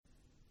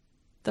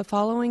The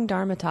following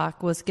Dharma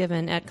talk was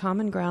given at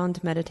Common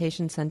Ground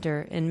Meditation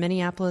Center in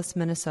Minneapolis,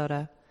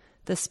 Minnesota.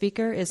 The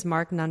speaker is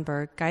Mark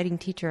Nunberg, guiding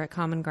teacher at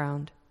Common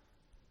Ground.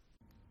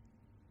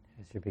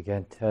 As you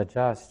begin to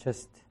adjust,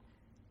 just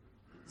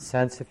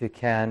sense, if you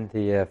can,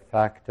 the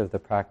effect of the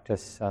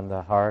practice on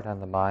the heart, on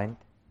the mind,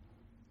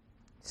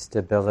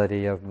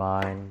 stability of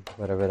mind,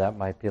 whatever that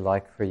might be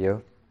like for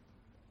you.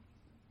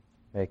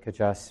 Make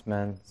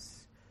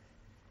adjustments.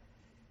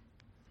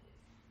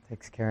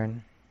 Thanks,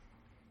 Karen.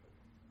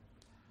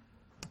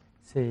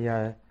 See,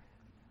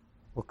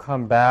 we'll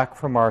come back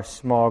from our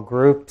small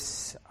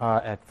groups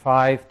at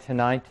 5 to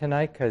 9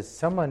 tonight, because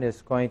someone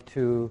is going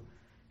to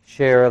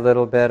share a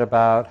little bit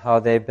about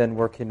how they've been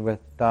working with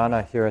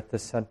Donna here at the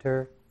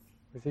center.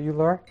 Is it you,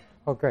 Laura?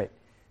 Oh, great.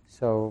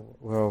 So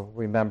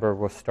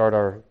we'll start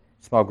our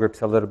small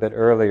groups a little bit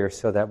earlier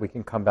so that we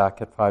can come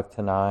back at 5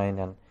 to 9.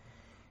 And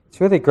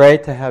it's really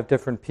great to have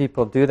different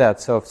people do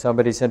that. So if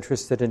somebody's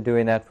interested in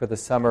doing that for the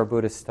summer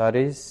Buddhist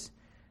studies,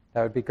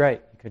 that would be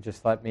great. You could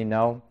just let me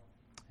know.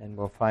 And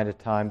we'll find a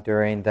time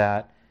during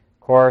that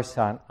course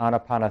on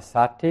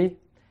Anapanasati.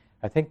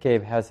 I think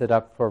Gabe has it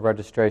up for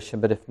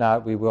registration, but if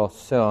not, we will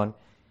soon.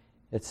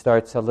 It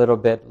starts a little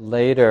bit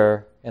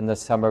later in the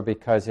summer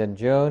because in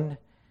June,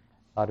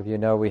 a lot of you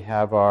know, we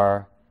have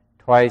our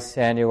twice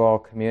annual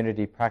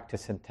community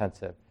practice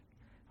intensive.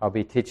 I'll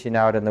be teaching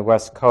out in the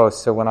West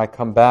Coast, so when I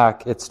come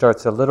back, it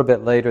starts a little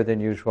bit later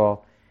than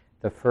usual.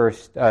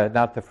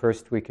 Not the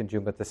first week in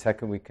June, but the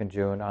second week in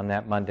June on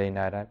that Monday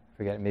night. I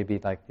forget, maybe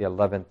like the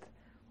 11th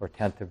or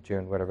 10th of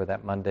June, whatever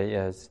that Monday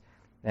is,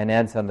 and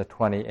ends on the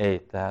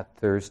 28th, that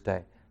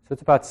Thursday. So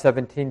it's about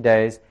 17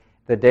 days.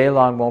 The day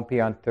long won't be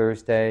on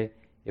Thursday.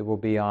 It will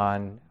be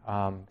on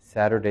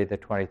Saturday the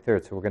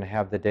 23rd. So we're going to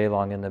have the day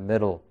long in the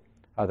middle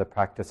of the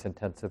practice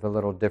intensive, a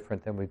little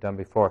different than we've done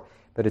before.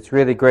 But it's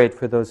really great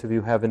for those of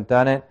you who haven't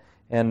done it.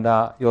 And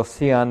you'll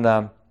see on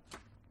the,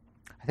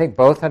 I think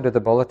both under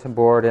the bulletin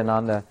board and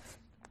on the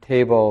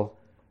table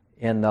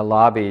in the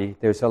lobby,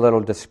 there's a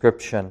little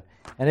description.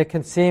 And it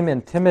can seem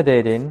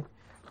intimidating,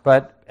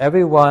 but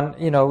everyone,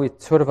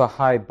 it's sort of a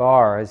high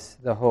bar as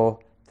the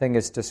whole thing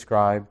is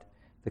described,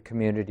 the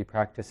community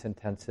practice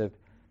intensive.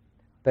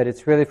 But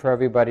it's really for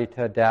everybody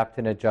to adapt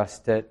and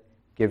adjust it,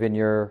 given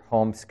your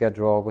home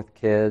schedule with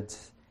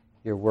kids,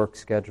 your work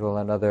schedule,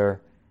 and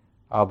other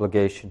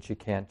obligations you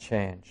can't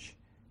change.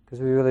 Because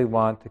we really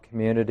want the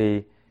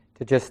community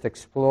to just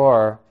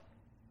explore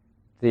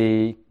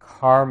the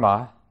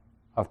karma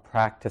of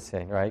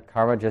practicing, right?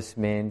 Karma just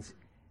means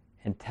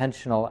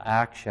intentional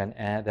action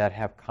and that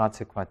have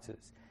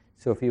consequences.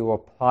 So if you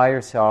apply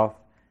yourself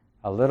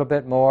a little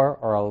bit more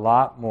or a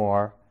lot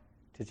more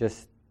to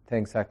just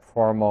things like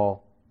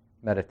formal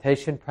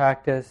meditation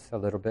practice, a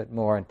little bit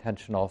more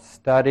intentional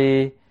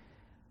study,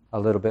 a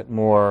little bit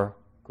more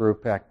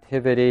group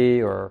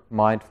activity or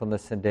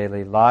mindfulness in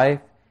daily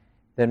life,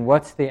 then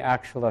what's the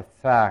actual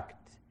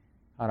effect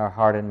on our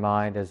heart and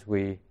mind as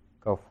we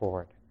go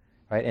forward,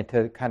 right? And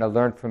to kind of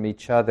learn from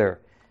each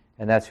other.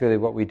 And that's really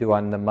what we do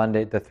on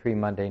the 3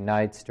 Monday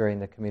nights during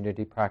the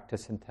community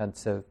practice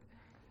intensive.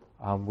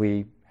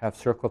 We have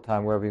circle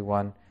time where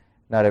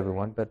not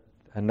everyone, but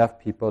enough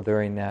people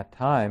during that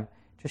time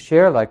to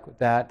share like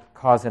that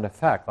cause and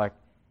effect. Like,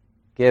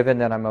 given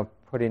that I'm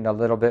putting a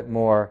little bit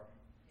more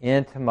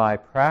into my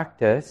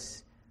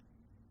practice,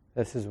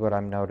 this is what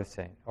I'm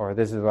noticing. Or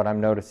this is what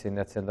I'm noticing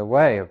that's in the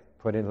way of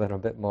putting a little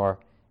bit more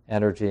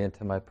energy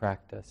into my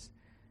practice.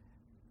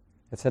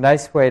 It's a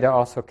nice way to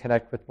also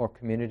connect with more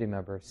community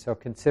members. So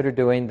consider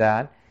doing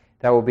that.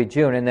 That will be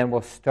June. And then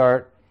we'll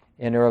start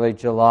in early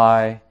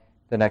July,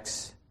 the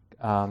next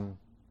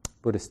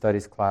Buddhist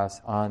Studies class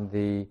on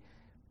the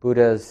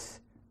Buddha's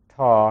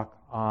talk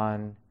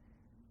on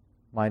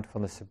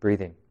mindfulness of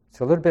breathing.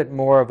 So a little bit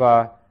more of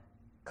a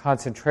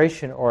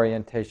concentration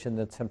orientation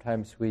than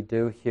sometimes we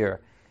do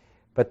here.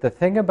 But the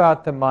thing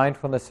about the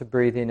mindfulness of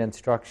breathing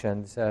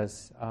instructions,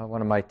 as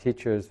one of my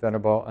teachers,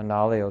 Venerable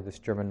Analio, this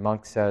German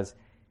monk, says,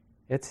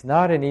 it's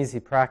not an easy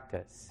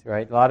practice,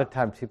 right? A lot of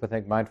times people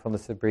think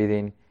mindfulness of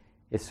breathing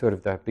is sort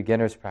of the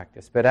beginner's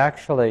practice. But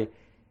actually,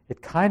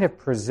 it kind of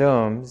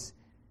presumes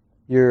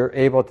you're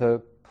able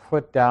to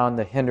put down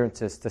the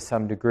hindrances to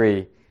some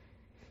degree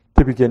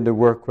to begin to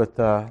work with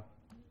the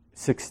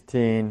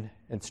 16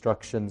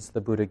 instructions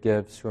the Buddha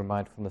gives for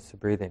mindfulness of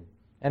breathing.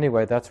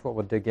 Anyway, that's what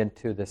we'll dig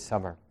into this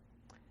summer.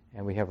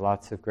 And we have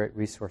lots of great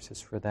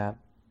resources for that.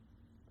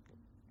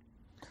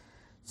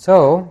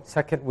 So,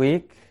 second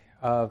week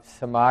of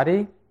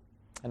Samadhi,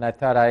 and I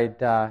thought I'd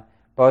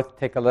both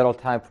take a little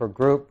time for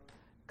group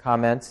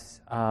comments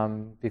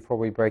before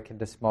we break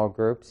into small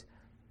groups,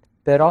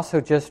 but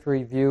also just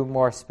review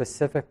more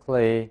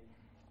specifically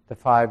the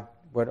 5,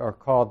 what are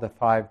called the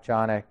 5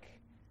 jhanic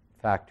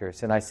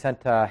factors. And I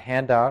sent a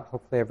handout,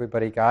 hopefully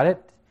everybody got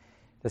it,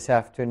 this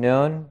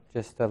afternoon,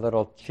 just a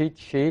little cheat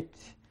sheet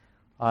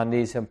on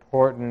these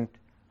important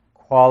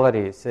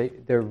qualities.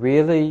 They're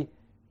really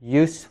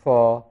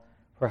useful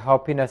for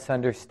helping us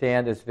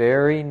understand this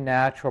very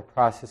natural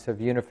process of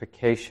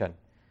unification.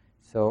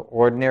 So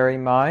ordinary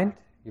mind,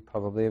 you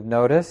probably have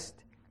noticed,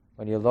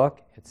 When you look,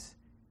 it's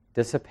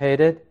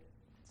dissipated,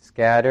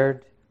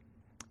 scattered,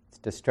 it's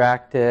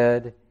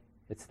distracted,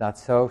 it's not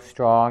so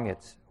strong,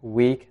 it's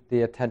weak.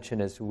 The attention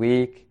is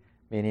weak,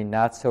 meaning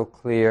not so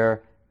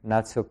clear,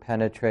 not so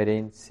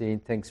penetrating, seeing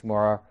things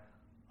more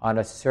on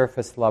a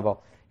surface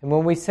level. And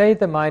when we say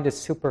the mind is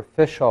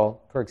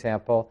superficial, for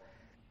example,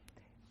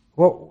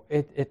 well,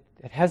 it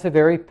has a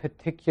very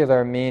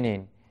particular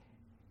meaning.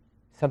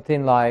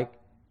 Something like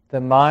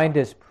the mind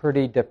is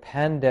pretty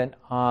dependent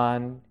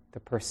on the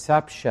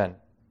perception.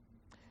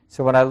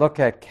 So when I look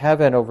at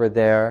Kevin over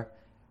there,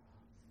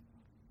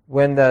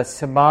 when the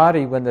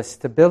samadhi, when the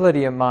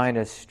stability of mind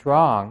is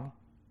strong,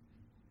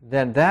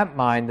 then that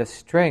mind, the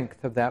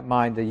strength of that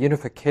mind, the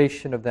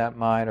unification of that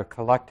mind or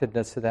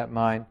collectedness of that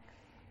mind,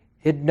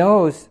 it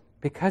knows,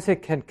 because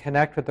it can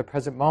connect with the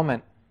present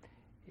moment,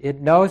 it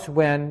knows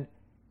when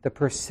the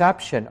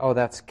perception, oh,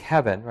 that's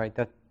Kevin, right?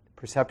 That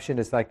perception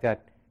is like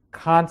that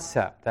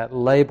concept, that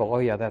label, oh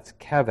yeah, that's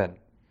Kevin,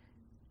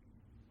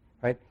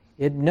 right?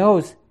 It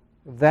knows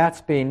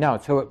that's being known.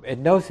 So it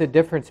knows the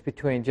difference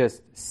between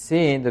just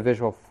seeing the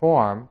visual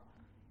form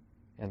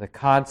and the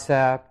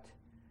concept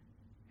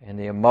and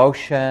the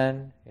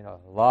emotion,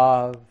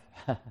 love,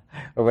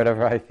 or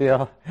whatever I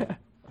feel.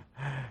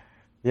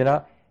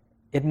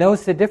 It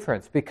knows the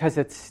difference because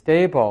it's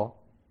stable.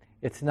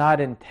 It's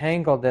not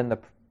entangled in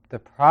the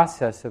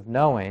process of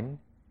knowing.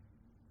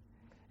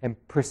 And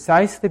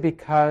precisely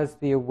because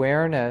the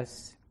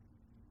awareness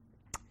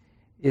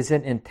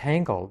isn't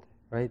entangled,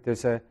 right?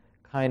 There's a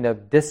kind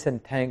of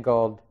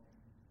disentangled,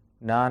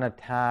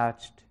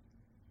 non-attached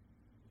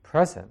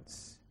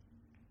presence,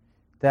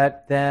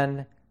 that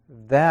then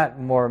that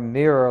more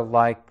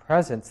mirror-like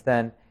presence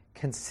then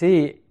can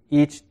see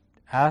each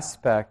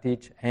aspect,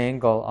 each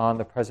angle on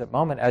the present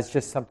moment as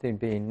just something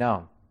being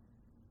known.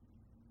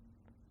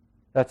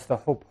 That's the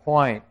whole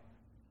point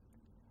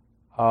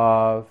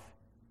of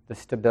the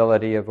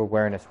stability of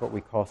awareness, what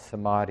we call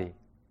samadhi.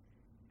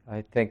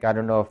 I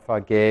don't know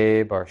if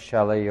Gabe or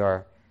Shelley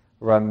or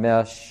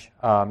Ramesh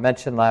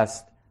mentioned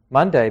last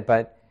Monday,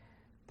 but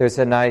there's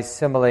a nice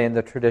simile in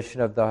the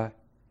tradition of the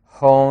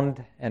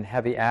honed and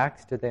heavy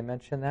axe. Did they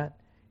mention that?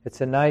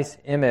 It's a nice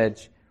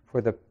image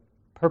for the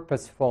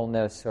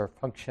purposefulness or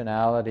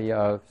functionality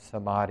of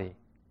samadhi.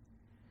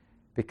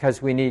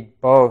 Because we need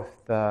both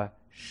the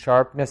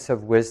sharpness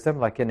of wisdom,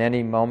 like in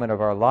any moment of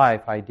our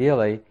life,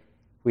 ideally,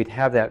 we'd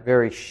have that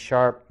very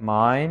sharp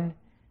mind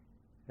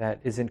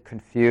that isn't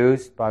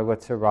confused by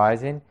what's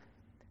arising,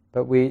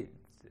 but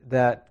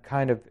that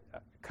kind of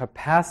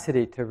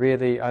capacity to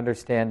really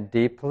understand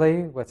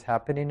deeply what's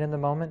happening in the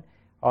moment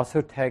also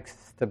takes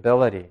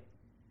stability,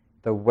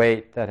 the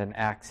weight that an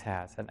axe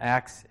has. An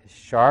axe is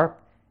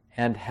sharp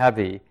and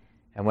heavy,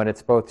 and when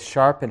it's both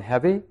sharp and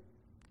heavy,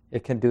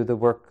 it can do the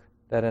work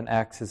that an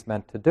axe is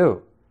meant to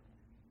do.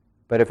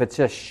 But if it's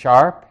just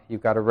sharp,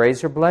 you've got a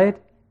razor blade,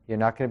 you're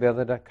not going to be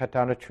able to cut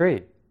down a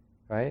tree,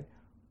 right?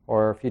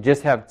 Or if you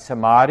just have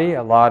samadhi,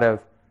 a lot of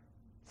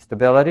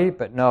stability,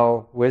 but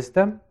no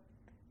wisdom,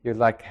 you're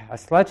like a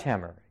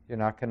sledgehammer. You're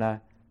not going to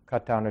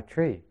cut down a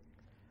tree.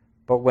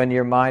 But when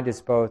your mind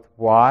is both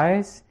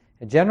wise,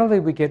 and generally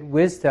we get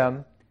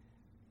wisdom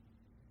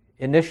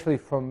initially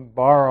from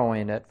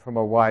borrowing it from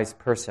a wise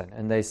person.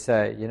 And they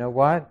say, you know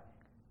what?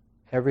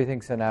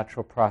 Everything's a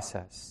natural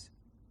process.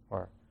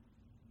 Or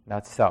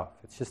not self.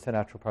 It's just a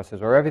natural process.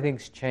 Or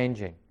everything's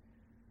changing.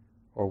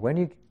 Or when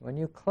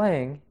you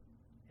cling,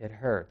 it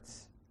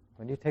hurts.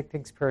 When you take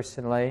things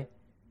personally,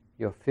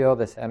 you'll feel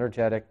this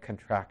energetic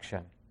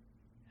contraction.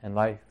 And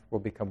life will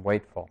become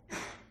weightful,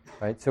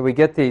 right? So we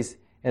get these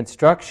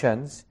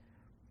instructions,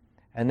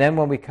 and then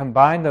when we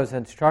combine those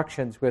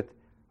instructions with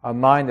a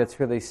mind that's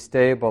really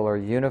stable or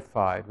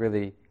unified,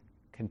 really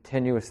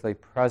continuously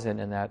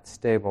present in that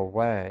stable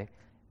way,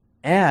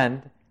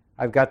 and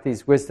I've got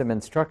these wisdom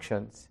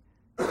instructions,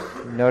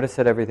 notice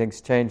that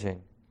everything's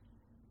changing.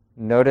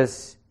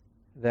 Notice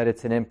that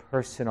it's an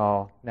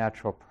impersonal,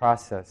 natural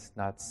process,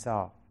 not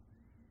self.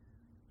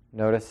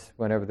 Notice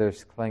whenever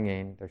there's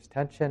clinging, there's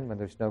tension. When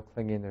there's no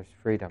clinging, there's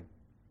freedom.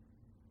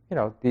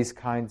 These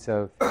kinds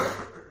of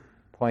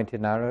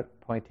pointing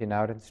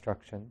out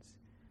instructions.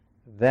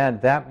 Then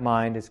that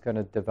mind is going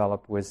to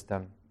develop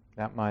wisdom.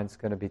 That mind's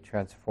going to be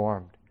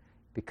transformed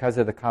because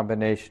of the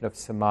combination of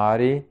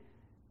samadhi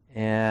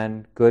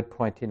and good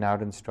pointing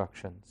out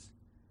instructions.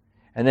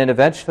 And then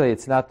eventually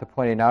it's not the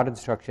pointing out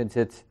instructions,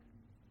 it's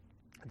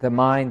the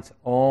mind's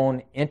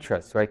own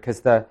interest, right?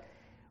 Because the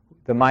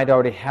mind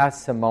already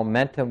has some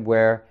momentum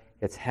where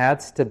it's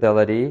had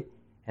stability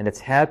and it's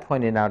had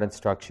pointing out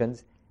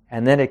instructions,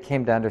 and then it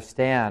came to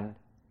understand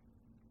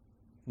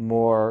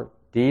more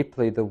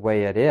deeply the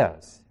way it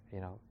is.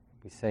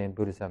 We say in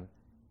Buddhism,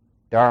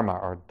 Dharma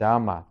or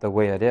Dhamma, the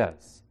way it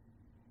is.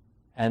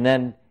 And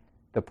then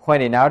the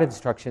pointing out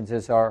instructions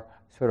are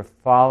sort of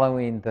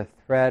following the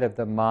thread of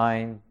the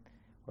mind,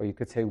 or you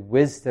could say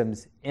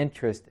wisdom's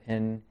interest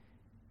in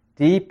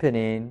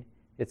deepening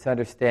its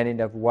understanding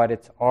of what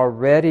it's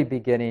already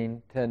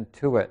beginning to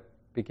intuit,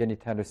 beginning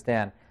to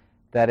understand,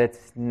 that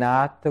it's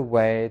not the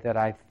way that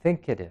I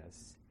think it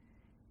is.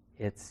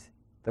 It's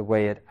the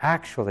way it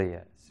actually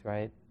is,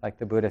 right? Like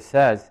the Buddha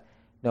says,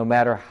 no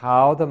matter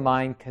how the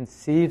mind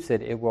conceives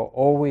it, it will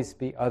always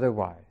be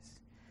otherwise.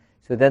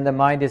 So then the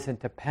mind isn't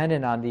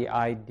dependent on the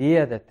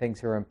idea that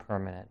things are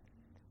impermanent,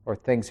 or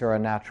things are a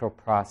natural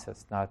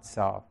process, not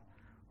self,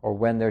 or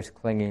when there's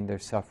clinging,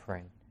 there's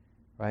suffering,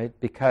 right?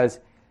 Because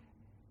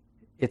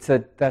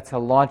that's a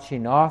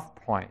launching off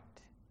point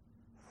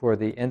for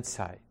the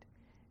insight.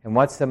 And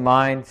once the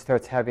mind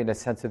starts having a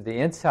sense of the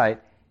insight,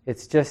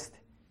 that's just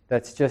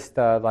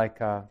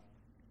like a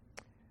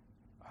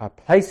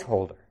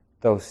placeholder,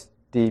 those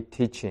deep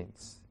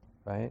teachings,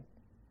 right?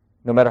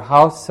 No matter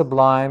how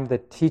sublime the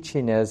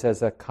teaching is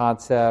as a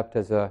concept,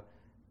 as a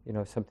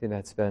something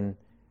that's been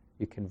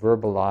you can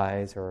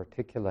verbalize or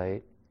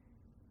articulate,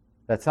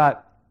 that's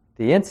not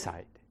the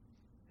insight.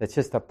 It's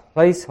just a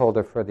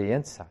placeholder for the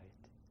insight.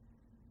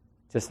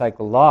 Just like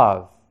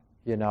love,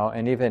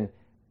 and even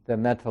the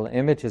mental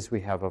images we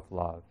have of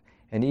love,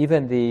 and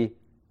even the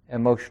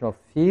emotional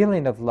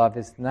feeling of love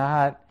is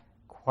not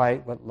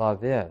quite what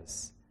love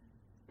is,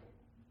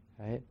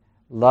 right?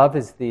 Love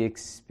is the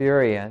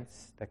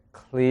experience, the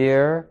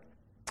clear,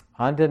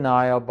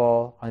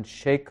 undeniable,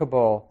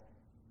 unshakable,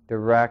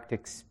 direct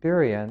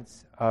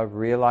experience of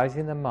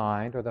realizing the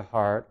mind or the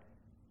heart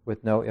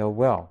with no ill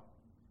will.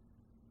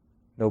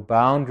 No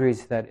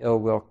boundaries that ill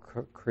will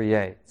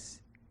creates.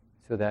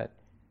 So that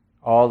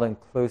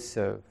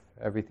all-inclusive,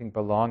 everything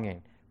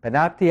belonging. But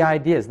not the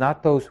ideas,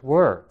 not those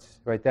words,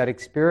 right? That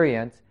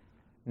experience,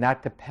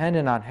 not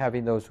dependent on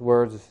having those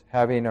words,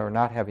 having or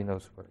not having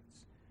those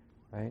words,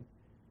 right?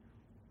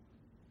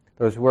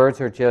 Those words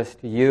are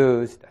just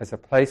used as a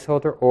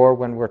placeholder or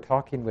when we're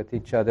talking with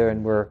each other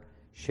and we're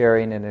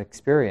sharing an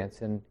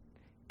experience, and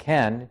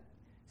can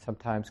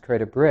sometimes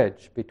create a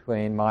bridge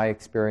between my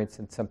experience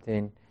and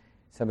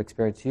some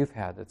experience you've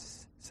had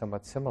that's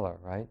somewhat similar,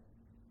 right?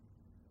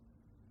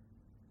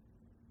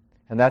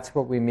 And that's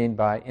what we mean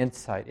by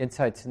insight.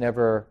 Insight's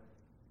never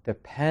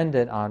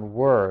dependent on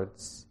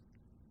words.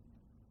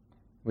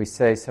 We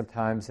say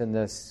sometimes in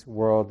this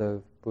world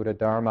of Buddha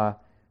Dharma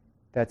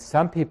that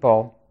some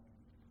people,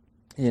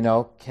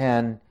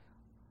 can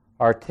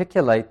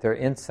articulate their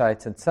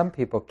insights and some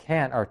people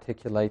can't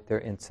articulate their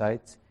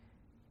insights,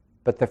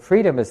 but the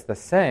freedom is the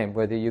same,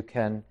 whether you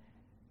can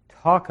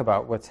talk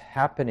about what's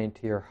happening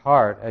to your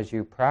heart as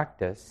you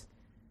practice,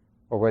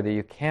 or whether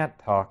you can't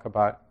talk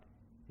about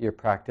your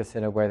practice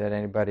in a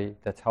way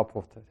that's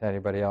helpful to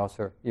anybody else,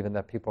 or even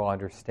that people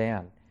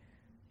understand.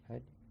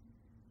 Right?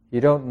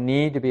 You don't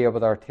need to be able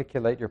to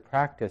articulate your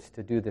practice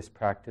to do this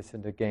practice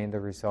and to gain the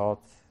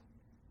results,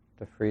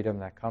 the freedom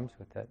that comes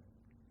with it.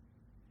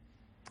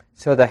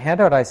 So the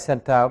handout I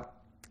sent out,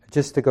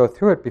 just to go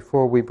through it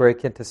before we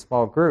break into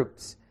small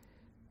groups,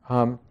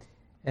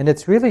 and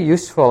it's really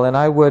useful, and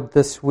I would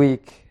this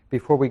week,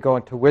 before we go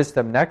into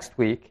wisdom next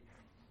week,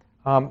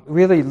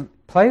 really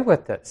play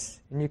with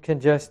this. And you can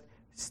just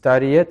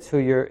study it so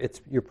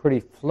you're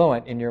pretty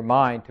fluent in your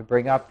mind to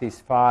bring up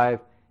these 5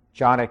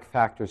 jhanic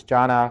factors.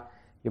 Jhana,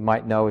 you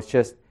might know, is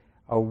just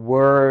a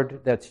word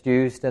that's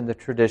used in the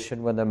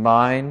tradition when the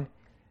mind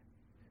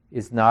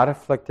is not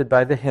afflicted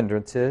by the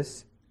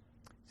hindrances.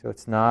 So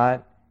it's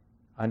not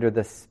under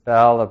the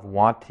spell of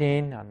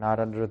wanting, not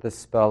under the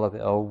spell of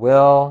ill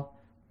will,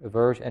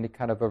 aversion, any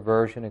kind of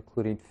aversion,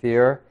 including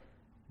fear,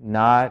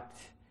 not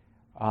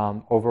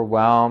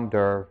overwhelmed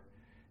or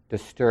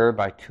disturbed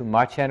by too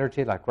much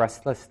energy, like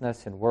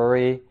restlessness and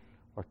worry,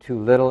 or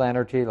too little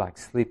energy, like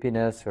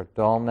sleepiness or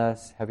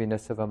dullness,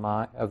 heaviness of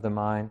the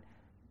mind,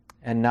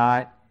 and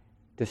not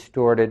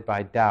distorted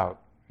by doubt,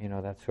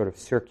 that sort of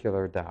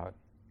circular doubt.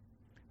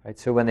 Right?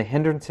 So when the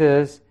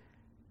hindrances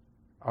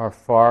are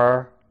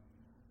far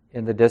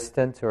in the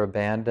distance or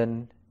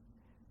abandoned,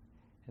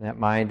 and that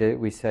mind,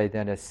 we say,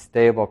 then is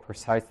stable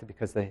precisely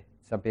because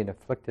it's not being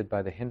afflicted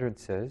by the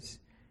hindrances.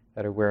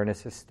 That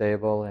awareness is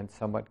stable and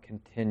somewhat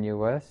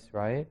continuous,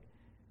 right?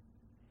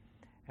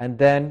 And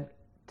then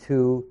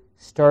to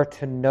start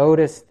to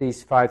notice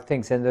these 5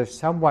 things, and they're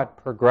somewhat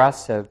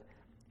progressive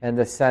in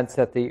the sense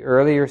that the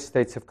earlier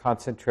states of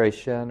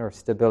concentration or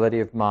stability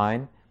of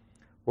mind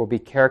will be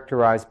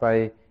characterized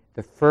by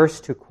the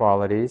first 2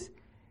 qualities,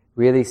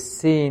 really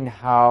seeing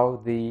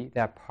how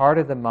that part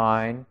of the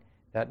mind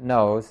that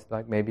knows,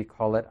 like maybe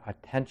call it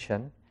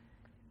attention,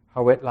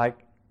 how it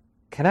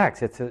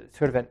connects. It's a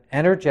sort of an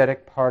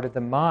energetic part of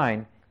the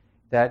mind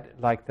that,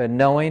 like the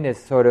knowing, is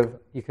sort of,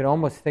 you can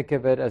almost think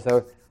of it as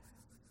a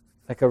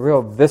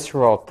real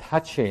visceral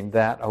touching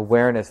that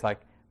awareness,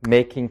 like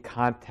making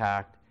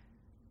contact.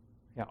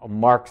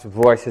 Mark's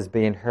voice is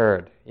being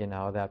heard.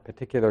 That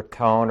particular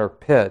tone or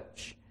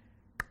pitch.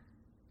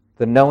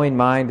 The knowing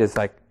mind is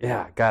like,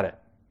 yeah, got it,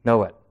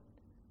 know it,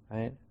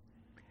 right?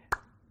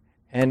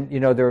 And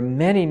there are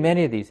many,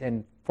 many of these,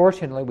 and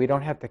fortunately, we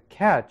don't have to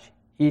catch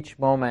each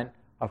moment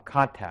of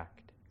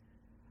contact.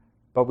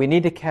 But we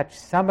need to catch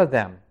some of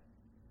them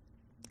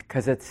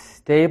because it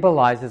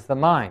stabilizes the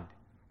mind.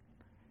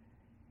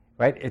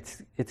 Right?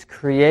 It's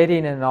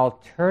creating an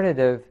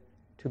alternative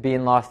to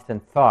being lost in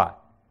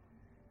thought,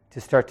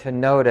 to start to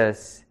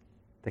notice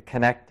the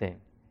connecting.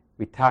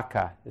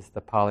 Vitaka is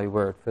the Pali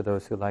word for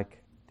those who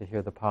like to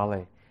hear the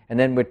Pali. And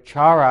then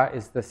vichara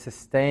is the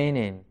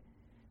sustaining,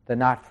 the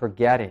not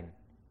forgetting,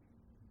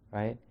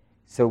 right?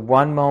 So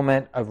one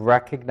moment of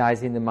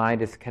recognizing the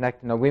mind is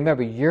connected. Now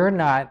remember, you're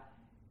not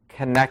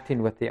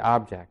connecting with the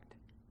object.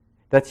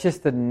 That's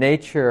just the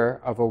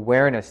nature of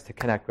awareness to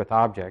connect with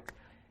objects.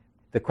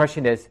 The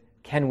question is,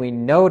 can we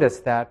notice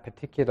that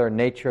particular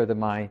nature of the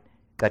mind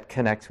that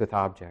connects with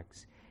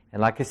objects?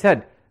 And like I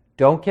said,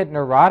 don't get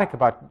neurotic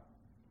about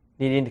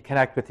needing to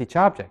connect with each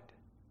object,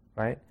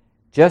 right?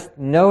 Just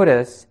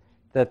notice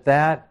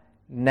that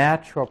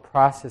natural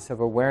process of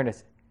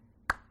awareness,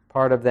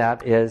 part of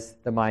that is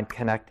the mind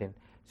connecting.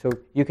 So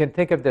you can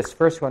think of this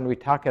first one we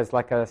talk as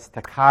like a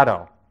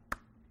staccato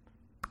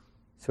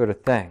sort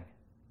of thing.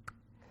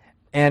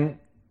 And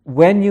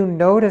when you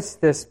notice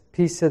this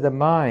piece of the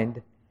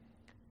mind,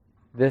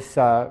 this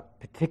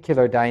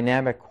particular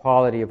dynamic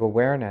quality of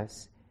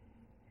awareness,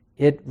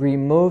 it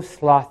removes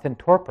sloth and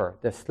torpor,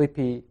 the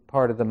sleepy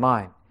part of the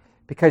mind.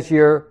 Because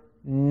you're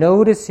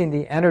noticing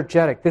the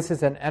energetic, this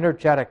is an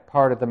energetic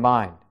part of the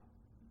mind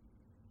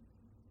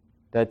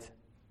that's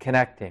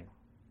connecting.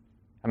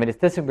 I mean, it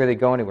doesn't really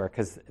go anywhere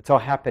because it's all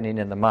happening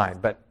in the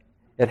mind, but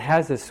it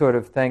has this sort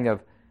of thing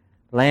of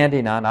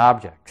landing on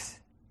objects.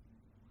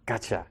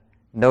 Gotcha,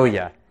 know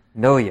ya,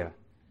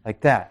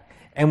 like that.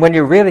 And when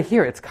you're really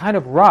here, it's kind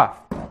of rough.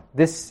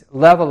 This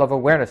level of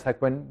awareness,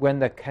 like when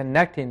the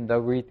connecting, the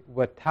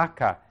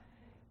Vitaka,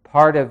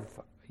 part of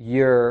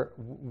your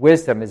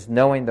wisdom is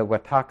knowing the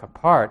Vitaka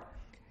part,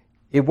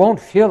 it won't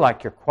feel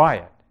like you're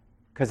quiet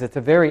because it's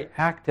a very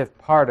active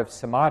part of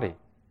samadhi.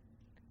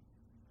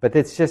 But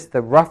it's just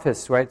the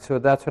roughest, right? So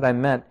that's what I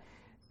meant.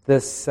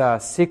 This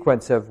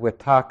sequence of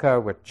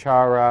Vitaka,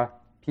 Vichara,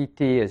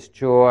 Piti is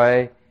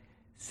joy,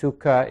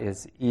 Sukha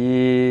is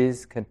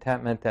ease,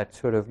 contentment, that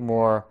sort of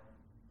more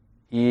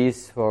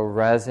easeful,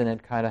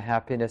 resonant kind of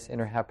happiness,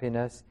 inner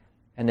happiness.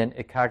 And then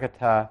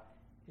Ekaggata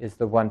is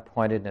the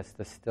one-pointedness,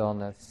 the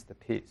stillness, the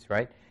peace,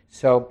 right?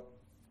 So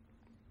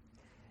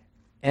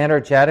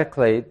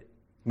energetically,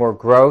 more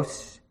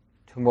gross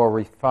to more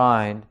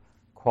refined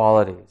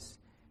qualities.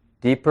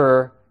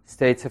 Deeper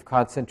states of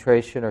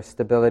concentration or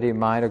stability of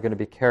mind are going to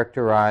be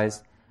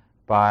characterized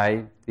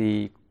by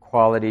the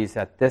qualities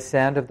at this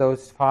end of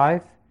those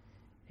five,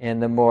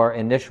 and the more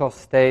initial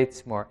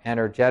states, more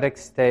energetic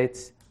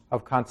states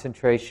of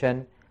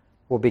concentration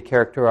will be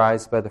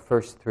characterized by the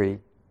first three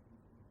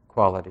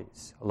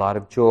qualities. A lot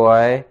of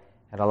joy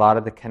and a lot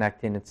of the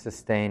connecting and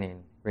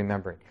sustaining,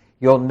 remembering.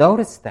 You'll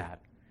notice that,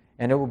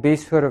 and it will be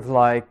sort of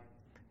like,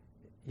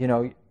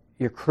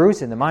 you're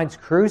cruising, the mind's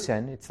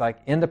cruising, it's like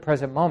in the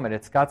present moment,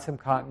 it's got some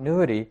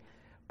continuity,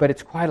 but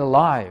it's quite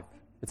alive.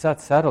 It's not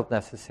settled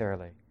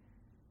necessarily.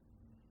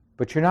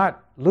 But you're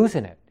not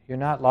losing it. You're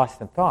not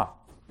lost in thought.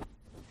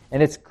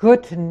 And it's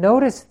good to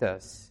notice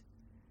this,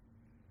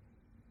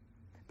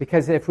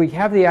 because if we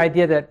have the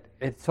idea that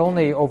it's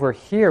only over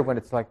here when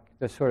it's like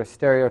the sort of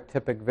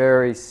stereotypic,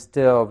 very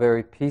still,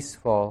 very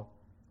peaceful,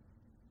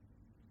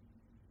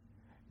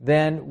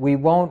 then we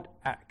won't,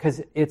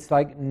 because it's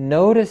like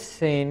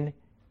noticing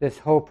this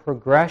whole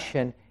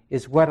progression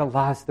is what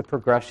allows the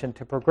progression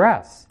to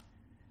progress.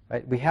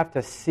 Right? We have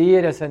to see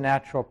it as a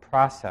natural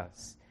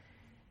process.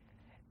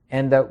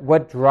 And that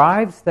what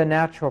drives the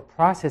natural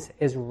process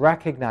is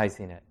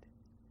recognizing it.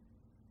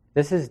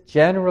 This is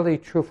generally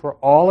true for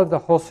all of the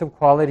wholesome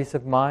qualities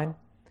of mind.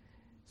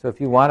 So if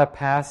you want to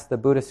pass the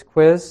Buddhist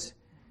quiz,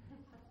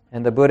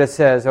 and the Buddha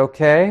says,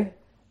 okay,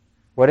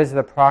 what is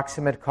the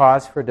proximate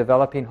cause for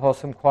developing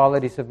wholesome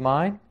qualities of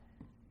mind?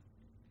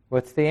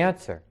 What's the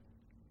answer?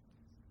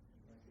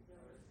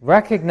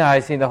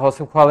 Recognizing the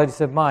wholesome qualities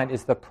of mind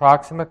is the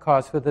proximate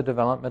cause for the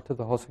development of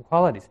the wholesome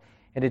qualities.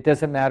 And it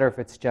doesn't matter if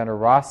it's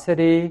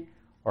generosity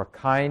or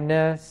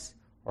kindness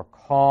or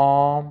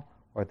calm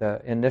or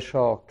the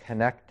initial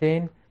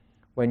connecting.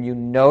 When you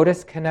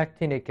notice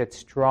connecting, it gets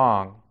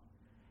strong.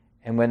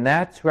 And when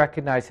that's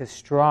recognized as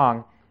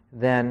strong,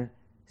 then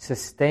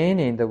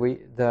sustaining the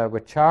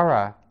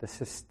vichara, the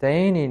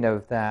sustaining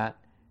of that,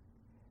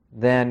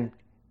 then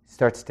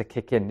starts to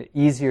kick in,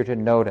 easier to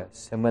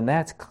notice. And when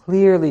that's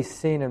clearly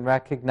seen and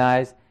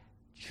recognized,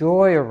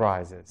 joy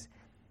arises.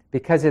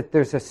 Because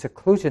there's a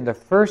seclusion. The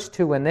first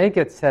two, when they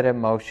get set in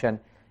motion,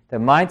 the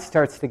mind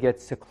starts to get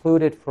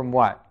secluded from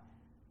what?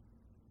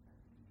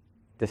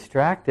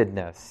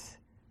 Distractedness,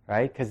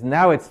 right? Because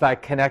now it's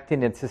like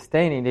connecting and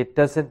sustaining.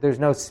 There's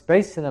no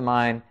space in the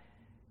mind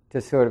to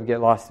sort of get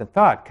lost in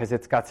thought, because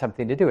it's got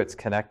something to do. It's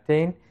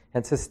connecting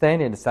and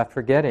sustaining. It's not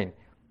forgetting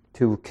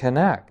to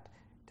connect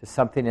to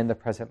something in the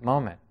present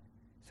moment.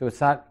 So it's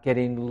not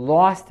getting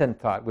lost in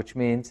thought, which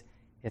means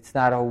it's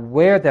not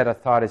aware that a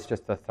thought is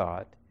just a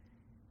thought.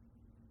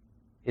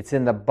 It's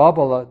in the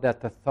bubble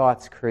that the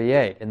thoughts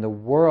create, in the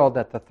world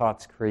that the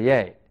thoughts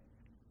create.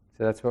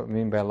 So that's what we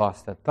mean by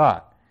lost in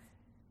thought.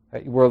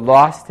 Right? We're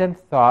lost in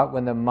thought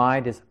when the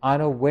mind is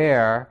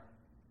unaware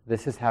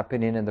this is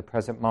happening in the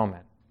present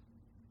moment.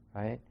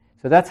 Right?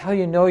 So that's how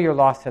you know you're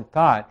lost in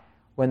thought,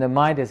 when the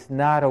mind is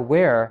not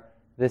aware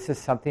this is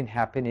something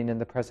happening in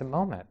the present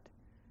moment.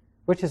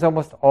 which is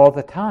almost all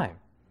the time,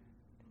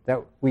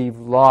 that we've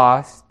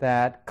lost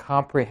that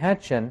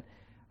comprehension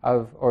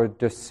of or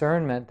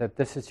discernment that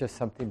this is just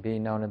something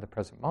being known in the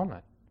present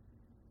moment.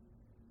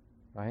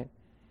 Right?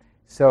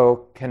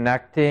 So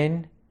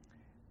connecting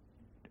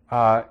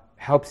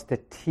helps to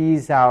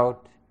tease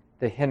out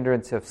the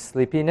hindrance of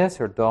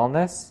sleepiness or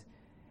dullness,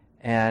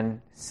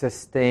 and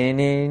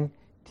sustaining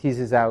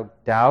teases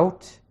out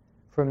doubt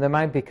from the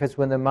mind, because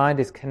when the mind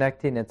is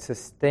connecting and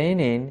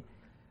sustaining,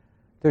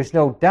 there's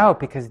no doubt,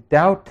 because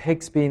doubt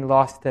takes being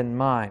lost in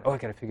mind. Oh, I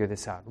got to figure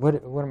this out.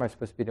 What am I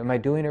supposed to be doing? Am I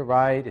doing it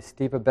right? Is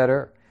Steve a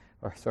better?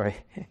 Or sorry,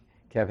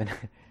 Kevin.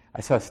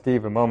 I saw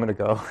Steve a moment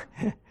ago.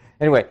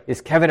 Anyway,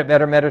 is Kevin a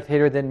better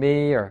meditator than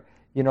me? Or,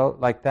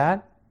 like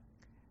that.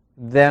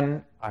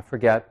 Then I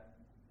forget.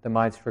 The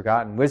mind's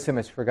forgotten. Wisdom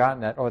has forgotten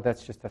that,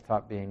 that's just a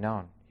thought being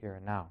known here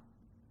and now.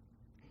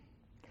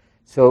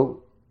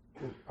 So,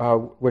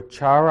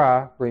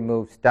 vichara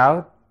removes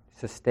doubt.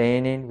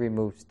 Sustaining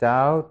removes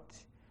doubt.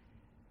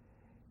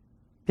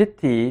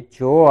 Piti,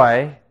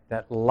 joy,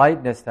 that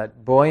lightness,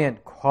 that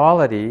buoyant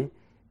quality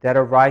that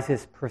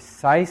arises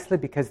precisely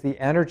because the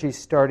energy is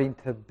starting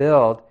to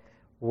build.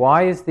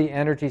 Why is the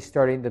energy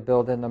starting to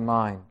build in the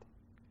mind?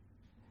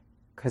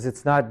 Because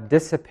it's not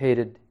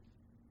dissipated,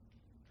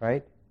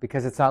 right?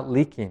 Because it's not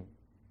leaking.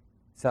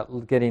 It's not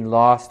getting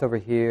lost over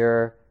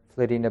here,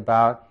 flitting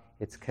about.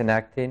 It's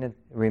connecting and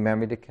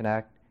remembering to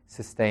connect,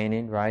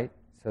 sustaining, right?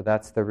 So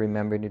that's the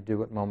remembering to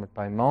do it moment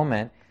by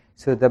moment.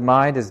 So the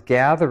mind is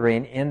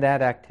gathering in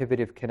that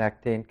activity of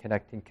connecting.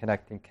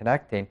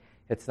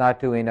 It's not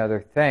doing other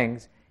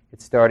things.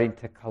 It's starting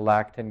to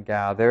collect and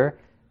gather.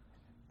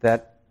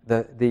 That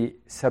the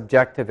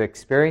subjective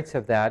experience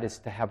of that is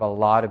to have a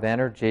lot of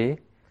energy.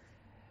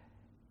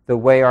 The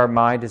way our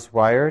mind is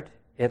wired,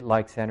 it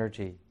likes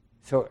energy.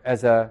 So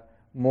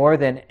more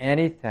than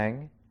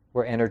anything,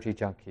 we're energy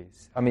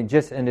junkies.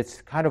 And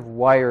it's kind of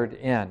wired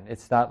in.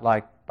 It's not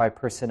like by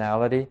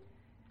personality.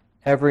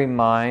 Every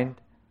mind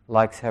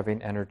likes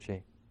having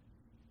energy.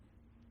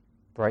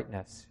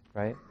 Brightness,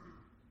 right?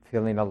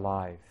 Feeling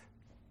alive.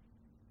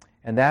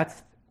 And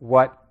that's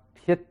what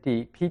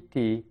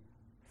piti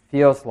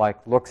feels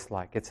like, looks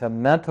like. It's a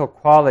mental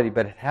quality,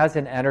 but it has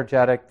an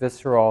energetic,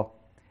 visceral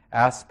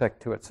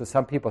aspect to it. So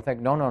some people think,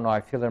 no,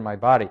 I feel it in my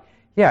body.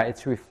 Yeah,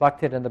 it's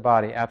reflected in the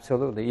body,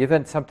 absolutely.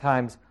 Even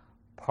sometimes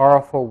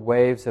powerful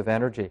waves of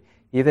energy,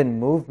 even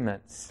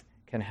movements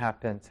can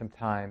happen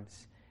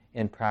sometimes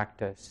in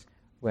practice.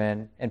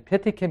 And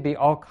piti can be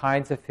all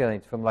kinds of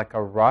feelings, from like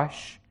a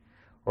rush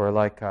or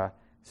like a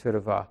sort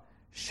of a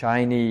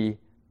shiny,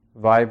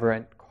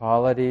 vibrant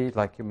quality,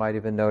 like you might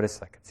even notice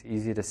like it's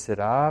easy to sit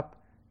up,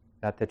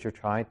 not that you're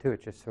trying to,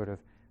 it just sort of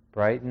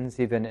brightens.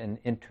 Even an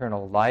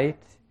internal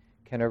light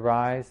can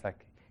arise,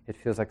 like it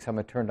feels like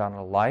someone turned on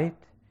a light,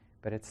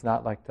 but it's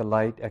not like the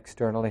light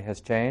externally has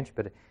changed,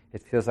 but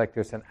it feels like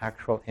there's an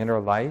actual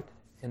inner light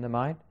in the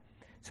mind.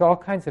 So all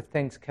kinds of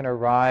things can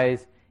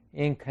arise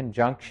in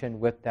conjunction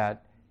with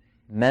that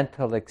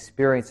mental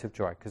experience of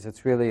joy, because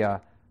it's really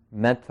a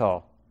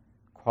mental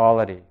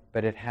quality,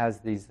 but it has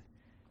these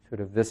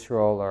sort of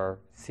visceral or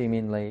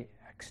seemingly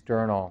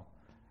external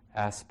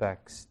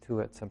aspects to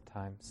it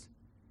sometimes.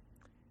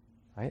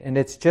 Right? And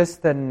it's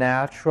just the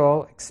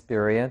natural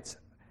experience.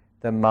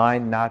 The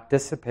mind, not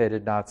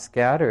dissipated, not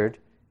scattered,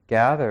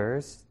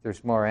 gathers,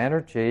 there's more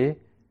energy,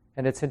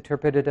 and it's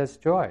interpreted as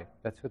joy.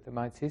 That's what the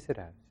mind sees it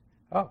as.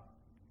 Oh,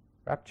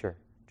 rapture,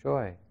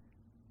 joy,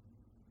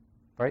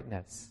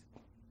 brightness.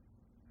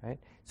 Right?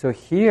 So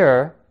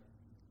here,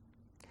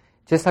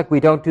 just like we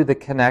don't do the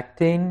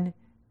connecting,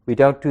 we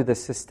don't do the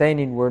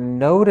sustaining, we're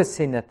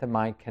noticing that the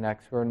mind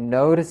connects, we're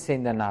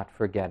noticing the not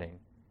forgetting.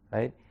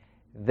 Right?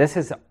 This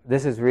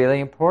is really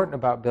important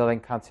about building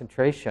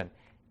concentration.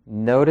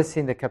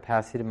 Noticing the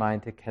capacity of the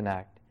mind to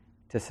connect,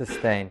 to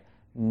sustain.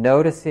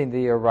 Noticing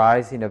the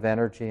arising of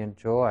energy and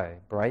joy,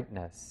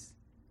 brightness.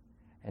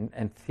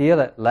 And feel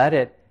it, let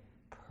it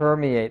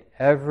permeate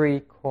every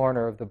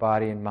corner of the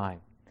body and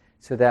mind.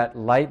 So that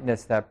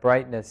lightness, that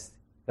brightness,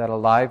 that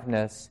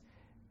aliveness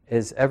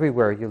is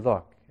everywhere you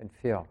look and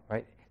feel,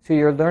 right? So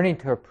you're learning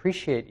to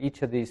appreciate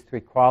each of these three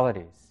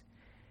qualities.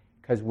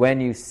 Because when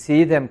you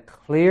see them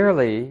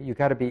clearly, you've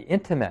got to be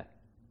intimate.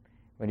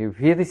 When you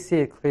really see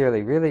it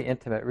clearly, really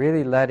intimate,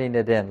 really letting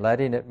it in,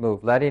 letting it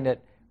move, letting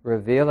it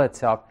reveal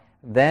itself,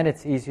 then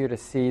it's easier to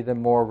see the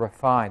more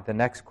refined, the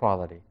next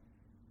quality.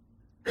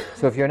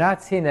 So if you're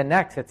not seeing the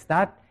next, it's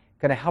not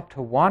going to help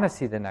to want to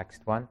see the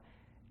next one.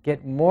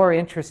 Get more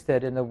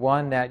interested in the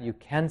one that you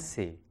can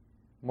see,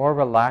 more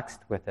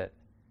relaxed with it,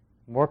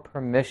 more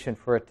permission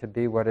for it to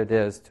be what it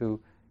is, to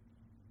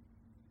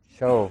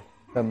show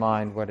the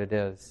mind what it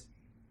is.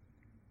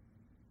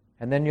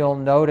 And then you'll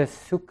notice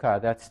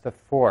sukha, that's the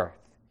fourth,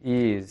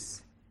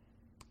 ease,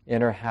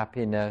 inner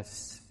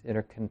happiness,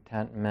 inner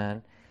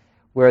contentment,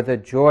 where the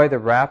joy, the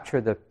rapture,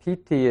 the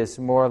piti is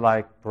more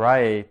like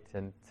bright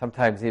and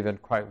sometimes even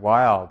quite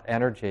wild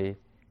energy.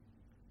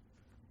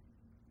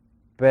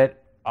 But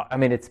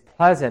it's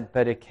pleasant,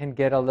 but it can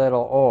get a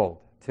little old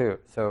too.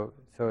 So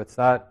it's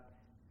not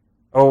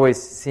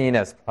always seen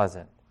as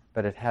pleasant.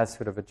 but it has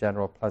sort of a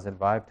general pleasant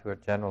vibe to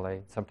it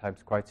generally,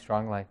 sometimes quite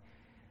strongly.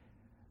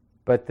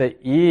 But the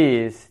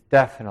ease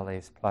definitely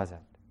is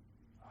pleasant.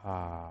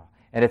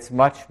 And it's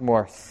much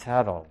more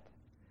settled.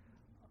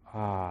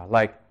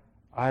 Like,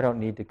 I don't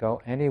need to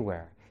go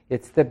anywhere.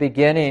 It's the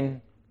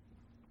beginning,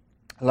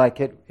 like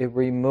it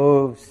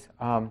removes,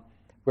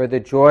 where the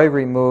joy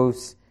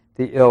removes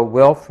the ill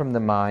will from the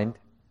mind,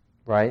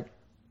 right?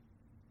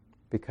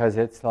 Because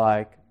it's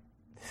like,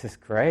 this is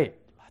great,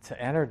 lots of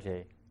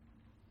energy.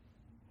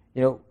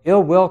 You know,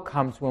 ill will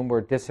comes when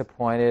we're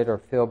disappointed or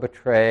feel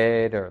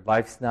betrayed or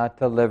life's not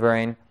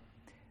delivering.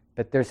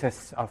 But there's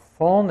a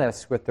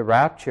fullness with the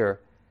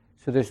rapture,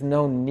 so there's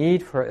no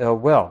need for ill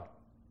will.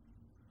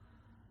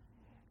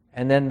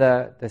 And then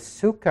the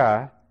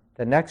sukha,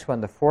 the next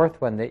one, the fourth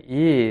one, the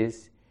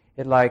ease,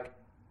 it like,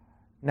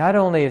 not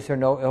only is there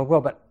no ill will,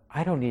 but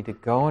I don't need to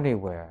go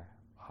anywhere.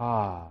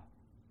 So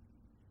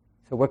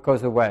what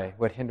goes away?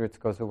 What hindrance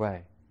goes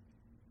away?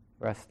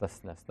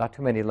 Restlessness. Not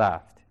too many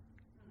left.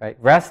 Right?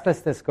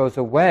 Restlessness goes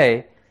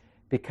away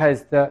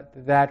because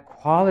that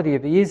quality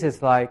of ease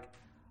is like,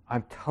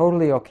 I'm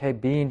totally okay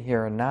being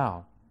here and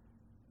now.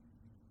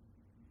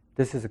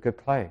 This is a good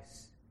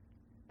place.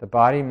 The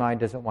body, mind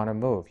doesn't want to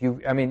move.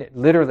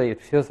 Literally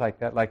it feels like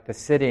that, like the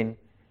sitting,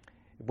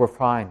 we're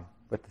fine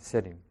with the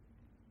sitting.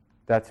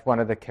 That's one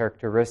of the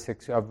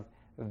characteristics of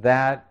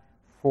that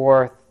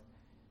fourth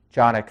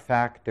jhanic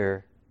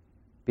factor,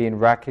 being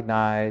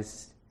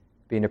recognized,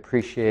 being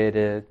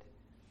appreciated,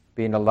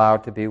 being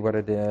allowed to be what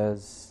it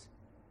is.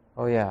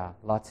 Oh yeah,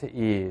 lots of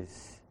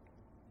ease.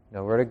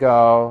 Nowhere to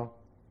go.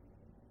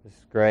 This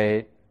is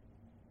great.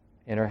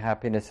 Inner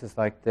happiness is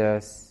like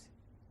this.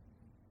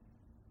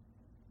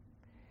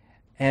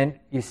 And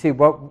you see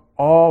what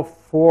all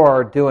four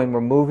are doing,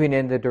 we're moving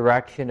in the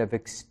direction of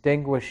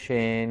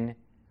extinguishing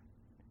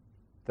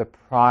the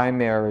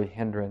primary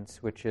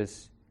hindrance, which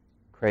is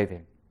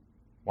craving,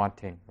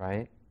 wanting,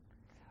 right?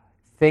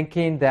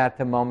 Thinking that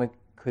the moment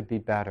could be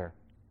better.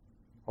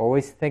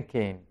 Always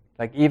thinking,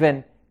 like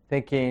even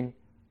thinking,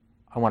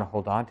 I want to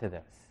hold on to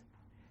this.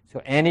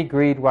 So any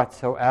greed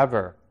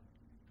whatsoever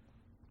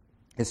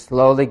is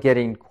slowly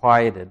getting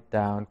quieted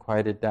down,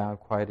 quieted down,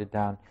 quieted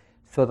down.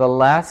 So the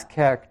last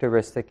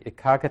characteristic,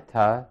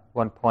 ekaggata,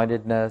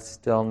 one-pointedness,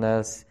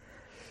 stillness,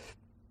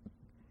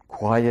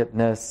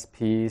 quietness,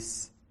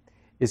 peace,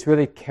 is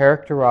really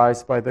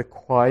characterized by the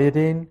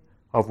quieting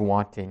of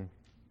wanting.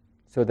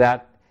 So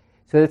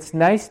it's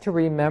nice to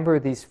remember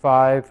these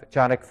five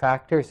jhanic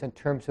factors in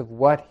terms of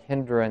what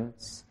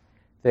hindrance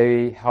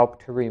they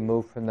help to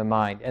remove from the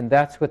mind. And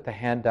that's what the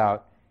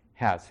handout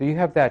has. So you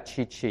have that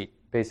cheat sheet,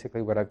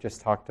 basically what I've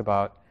just talked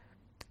about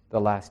the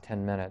last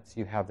 10 minutes.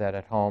 You have that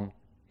at home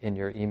in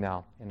your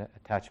email, in an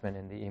attachment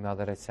in the email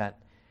that I sent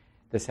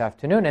this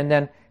afternoon. And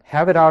then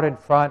have it out in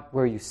front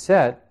where you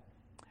sit,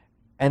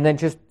 and then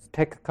just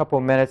take a couple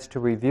of minutes to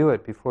review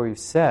it before you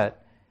sit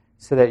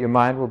so that your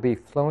mind will be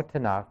fluent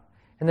enough.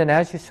 And then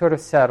as you sort of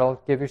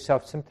settle, give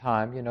yourself some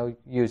time,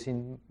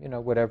 using,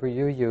 whatever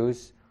you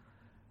use,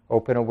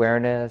 open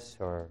awareness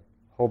or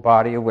whole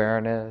body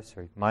awareness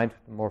or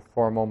more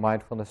formal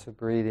mindfulness of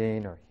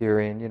breathing or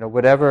hearing,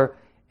 whatever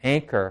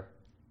anchor,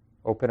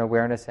 open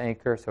awareness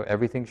anchor, so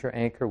everything's your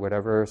anchor,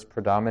 whatever is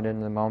predominant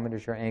in the moment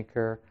is your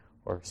anchor,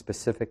 or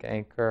specific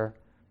anchor,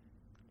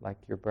 like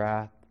your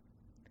breath.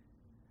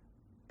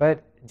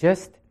 But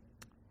just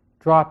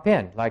drop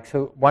in,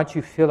 so once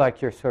you feel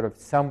like you're sort of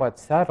somewhat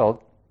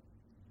settled,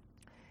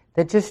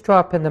 then just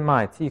drop in the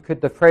mind. So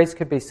the phrase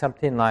could be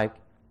something like,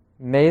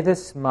 may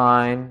this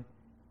mind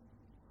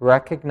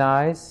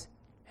recognize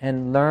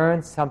and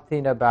learn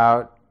something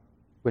about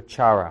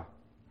vichara.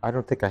 I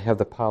don't think I have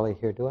the Pali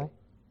here, do I?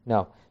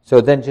 No. So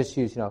then just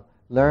use,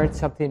 learn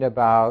something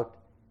about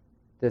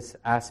this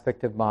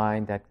aspect of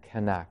mind that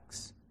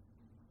connects.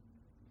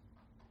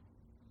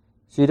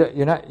 So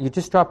you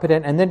just drop it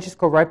in and then just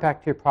go right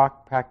back to your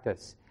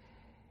practice.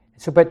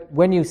 So, but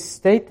when you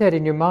state that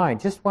in your mind,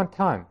 just one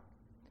time,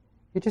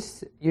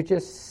 you're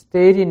just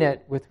stating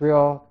it with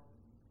real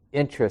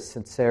interest,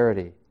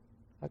 sincerity.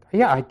 Like,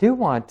 yeah, I do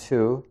want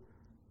to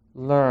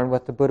learn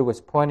what the Buddha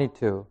was pointing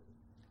to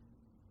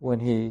when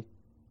he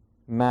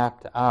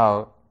mapped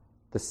out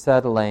the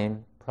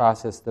settling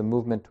process, the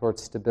movement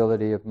towards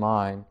stability of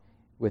mind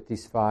with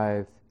these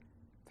five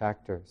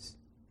factors.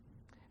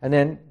 And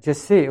then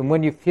just see, and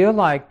when you feel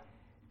like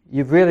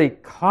you've really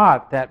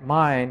caught that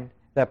mind,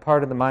 that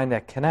part of the mind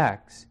that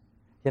connects,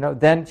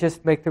 then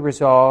just make the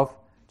resolve,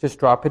 just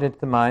drop it into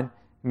the mind.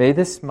 May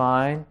this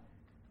mind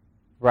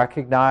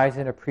recognize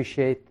and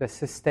appreciate the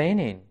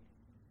sustaining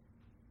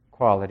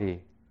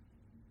quality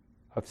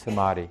of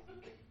samadhi,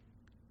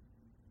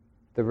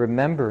 the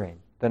remembering,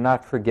 the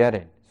not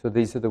forgetting. So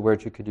these are the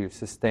words you could use: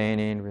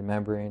 sustaining,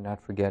 remembering,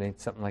 not forgetting,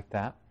 something like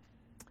that.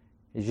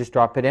 You just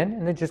drop it in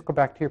and then just go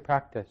back to your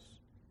practice.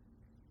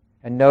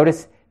 And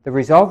notice the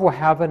resolve will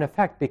have an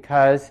effect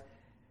because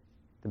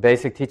the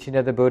basic teaching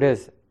of the Buddha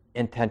is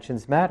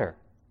intentions matter,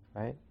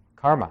 right?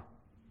 Karma.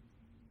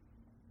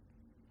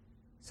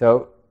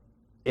 So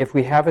if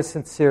we have a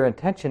sincere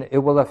intention, it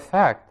will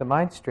affect the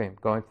mind stream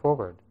going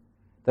forward.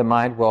 the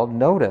mind will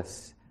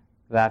notice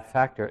that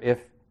factor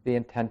if the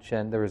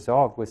intention, the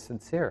resolve was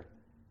sincere.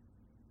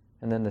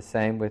 And then the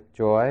same with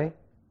joy,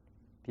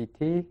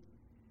 piti,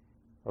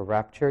 or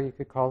rapture, you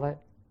could call it.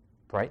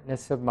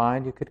 Brightness of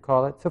mind, you could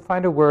call it. So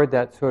find a word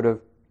that sort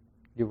of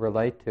you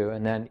relate to.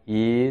 And then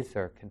ease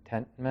or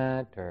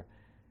contentment or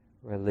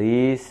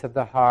release of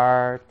the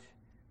heart,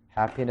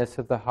 happiness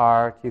of the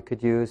heart, you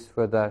could use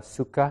for the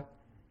sukha.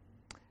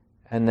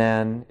 And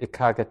then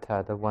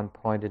ekagata, the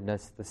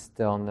one-pointedness, the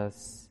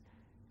stillness,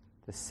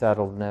 the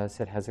settledness.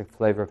 It has a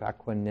flavor of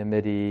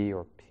equanimity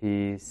or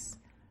peace,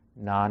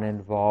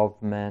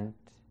 non-involvement,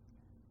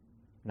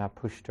 not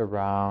pushed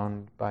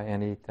around by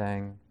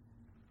anything.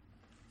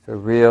 So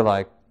real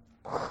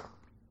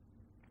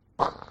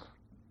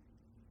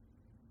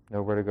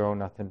nowhere to go,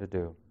 nothing to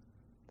do.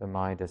 The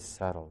mind is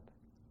settled.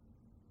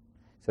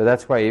 So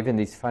that's why even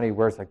these funny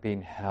words like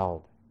being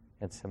held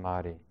in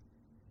samadhi,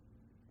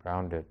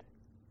 grounded.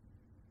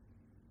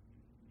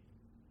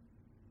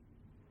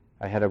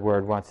 I had a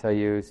word once I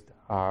used,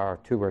 or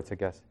two words I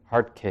guess,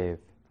 heart cave.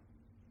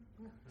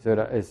 So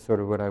that is sort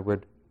of what I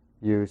would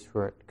use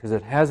for it. Because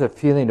it has a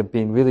feeling of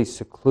being really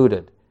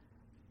secluded.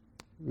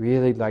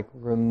 Really like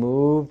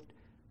removed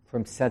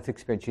from sense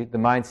experience. The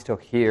mind still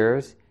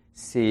hears,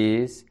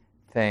 sees,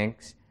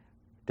 thinks,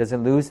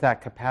 doesn't lose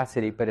that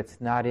capacity, but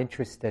it's not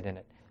interested in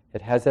it.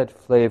 It has that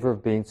flavor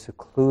of being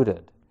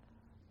secluded,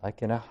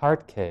 like in a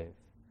heart cave,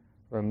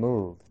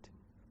 removed,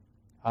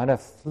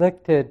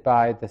 unafflicted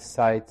by the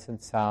sights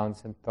and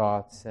sounds and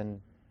thoughts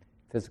and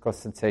physical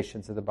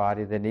sensations of the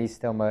body. The knee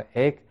still might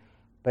ache,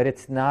 but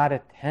it's not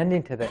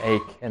attending to the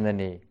ache in the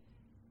knee.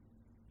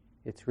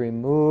 It's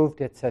removed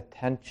its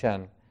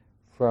attention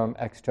from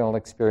external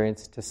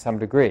experience to some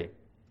degree.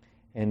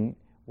 And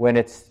when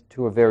it's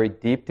to a very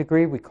deep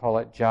degree, we call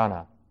it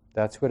jhana.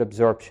 That's what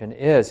absorption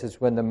is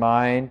when the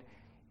mind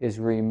is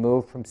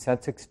removed from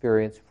sense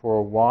experience for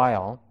a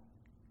while.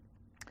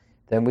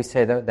 Then we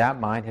say that that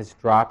mind has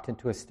dropped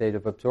into a state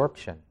of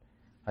absorption.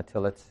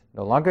 Until it's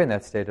no longer in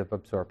that state of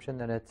absorption,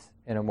 then it's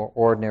in a more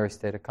ordinary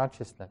state of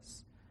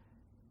consciousness.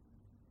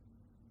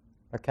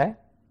 Okay?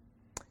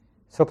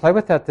 So play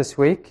with that this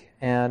week,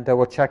 and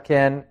we'll check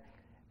in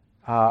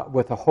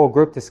with a whole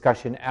group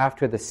discussion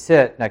after the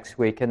sit next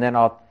week, and then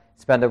I'll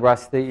spend the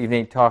rest of the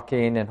evening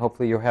talking, and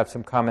hopefully you'll have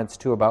some comments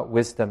too about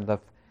wisdom, the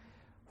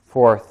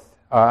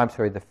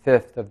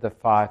fifth of the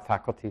 5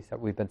 faculties that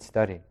we've been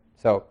studying.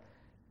 So,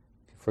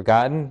 if you've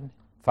forgotten,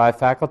 5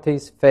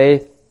 faculties: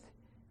 faith,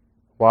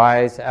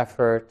 wise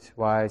effort,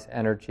 wise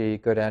energy,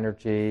 good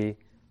energy,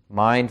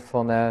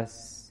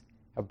 mindfulness,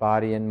 a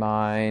body and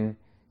mind,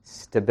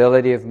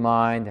 stability of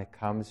mind that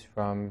comes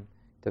from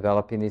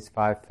developing these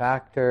 5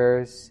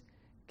 factors,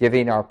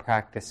 giving our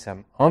practice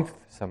some oomph,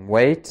 some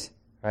weight,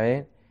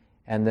 right?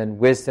 And then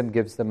wisdom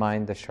gives the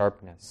mind the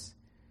sharpness.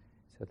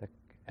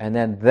 And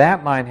then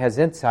that mind has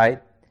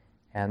insight,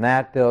 and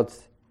that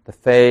builds the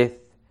faith,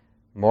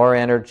 more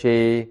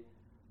energy,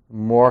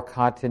 more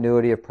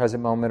continuity of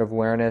present moment of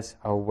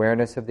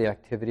awareness of the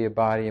activity of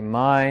body and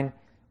mind,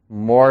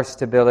 more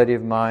stability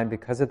of mind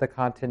because of the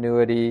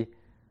continuity.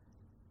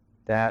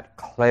 That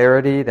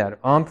clarity, that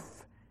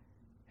oomph,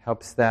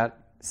 helps that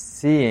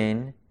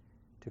seeing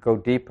to go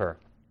deeper.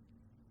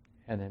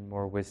 And then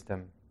more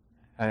wisdom.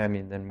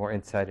 Then more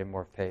insight and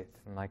more faith,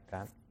 and like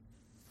that.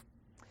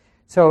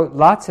 So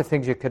lots of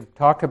things you could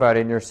talk about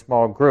in your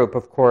small group.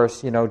 Of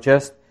course,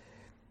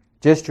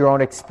 just your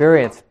own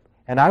experience.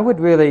 And I would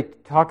really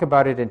talk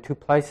about it in 2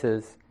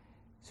 places.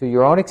 So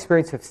your own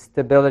experience of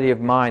stability of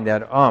mind,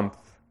 that oomph,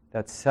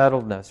 that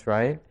settledness,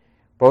 right?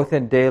 Both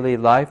in daily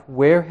life,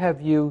 where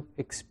have you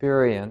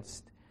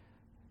experienced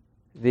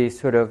the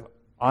sort of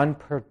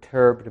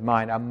unperturbed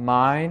mind? A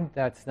mind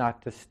that's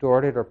not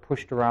distorted or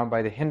pushed around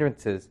by the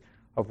hindrances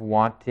of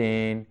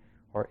wanting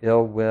or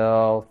ill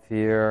will,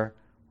 fear,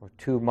 or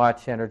too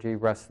much energy,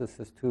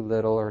 restlessness, too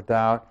little, or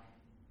doubt.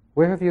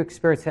 Where have you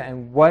experienced that,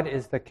 and what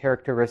is the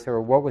characteristic,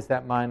 or what was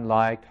that mind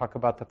like? Talk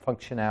about the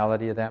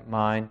functionality of that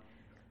mind.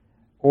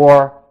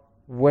 Or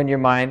when your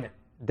mind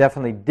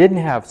definitely didn't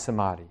have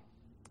samadhi,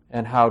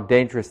 and how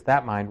dangerous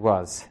that mind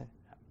was.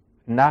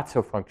 Not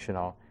so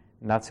functional,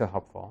 not so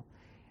helpful.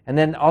 And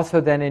then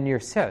also then in your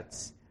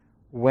sits,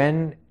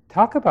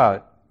 talk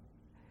about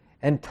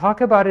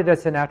it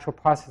as a natural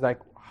process, like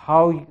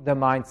how the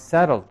mind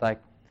settled,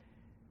 like,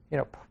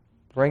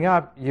 bring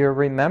up your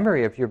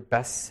memory of your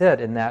best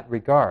sit in that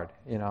regard,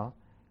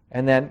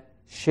 and then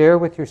share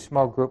with your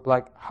small group,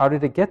 like, how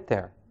did it get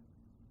there?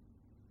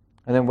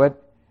 And then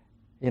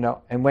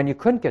and when you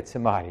couldn't get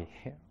samadhi,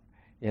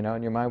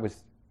 and your mind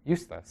was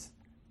useless,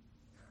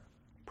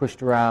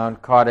 pushed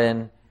around, caught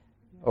in,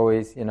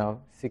 always,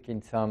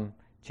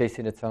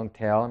 chasing its own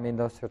tail,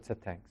 those sorts of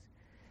things.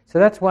 So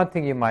that's one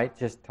thing you might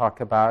just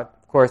talk about.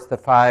 Of course, the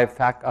 5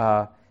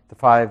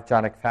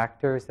 jhanic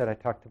factors that I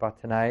talked about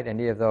tonight,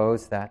 any of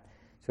those that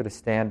sort of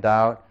stand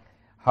out,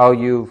 how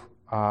you've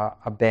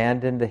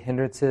abandoned the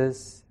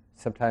hindrances,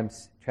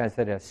 sometimes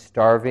translated as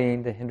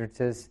starving the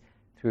hindrances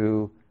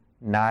through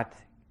not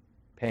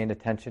paying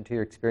attention to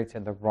your experience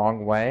in the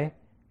wrong way,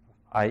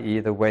 i.e.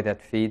 the way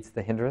that feeds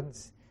the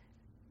hindrance.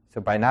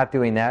 So by not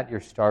doing that,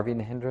 you're starving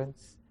the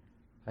hindrance,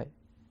 right?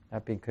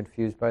 Not being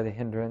confused by the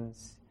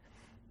hindrance.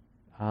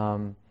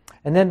 And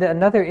then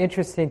another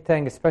interesting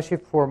thing, especially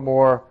for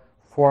more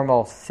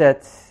formal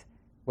sits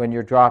when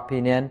you're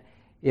dropping in,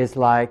 is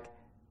like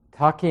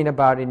talking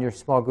about in your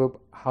small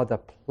group how the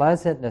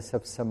pleasantness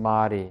of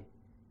samadhi,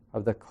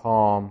 of the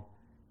calm,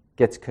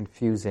 gets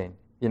confusing.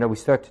 We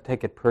start to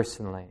take it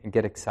personally and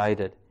get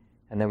excited,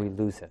 and then we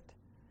lose it.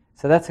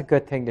 So that's a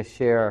good thing to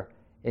share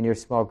in your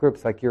small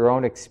groups, like your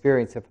own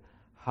experience of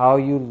how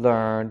you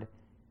learned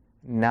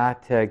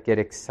not to get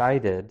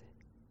excited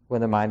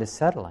when the mind is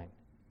settling,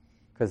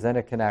 because then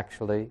it can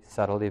actually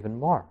settle even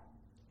more.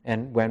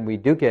 And when we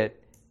do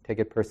take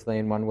it personally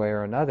in one way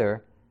or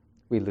another,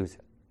 we lose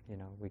it.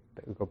 We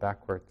go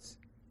backwards.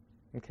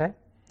 Okay?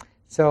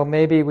 So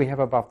maybe we have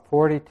about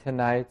 40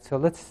 tonight, so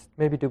let's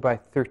maybe do by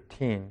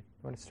 13. You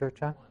want to start,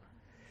 John?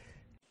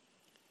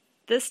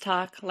 This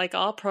talk, like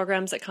all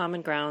programs at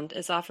Common Ground,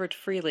 is offered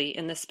freely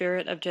in the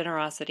spirit of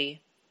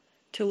generosity.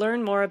 To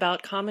learn more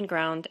about Common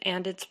Ground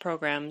and its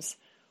programs,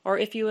 or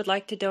if you would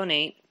like to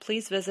donate,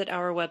 please visit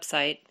our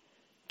website,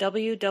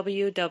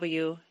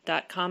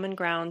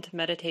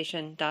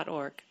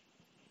 www.commongroundmeditation.org.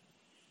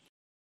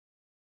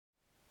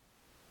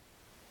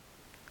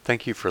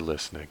 Thank you for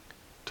listening.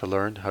 To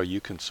learn how you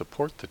can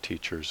support the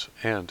teachers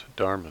and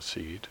Dharma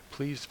Seed,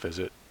 please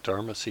visit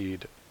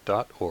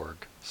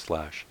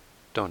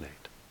dharmaseed.org/donate.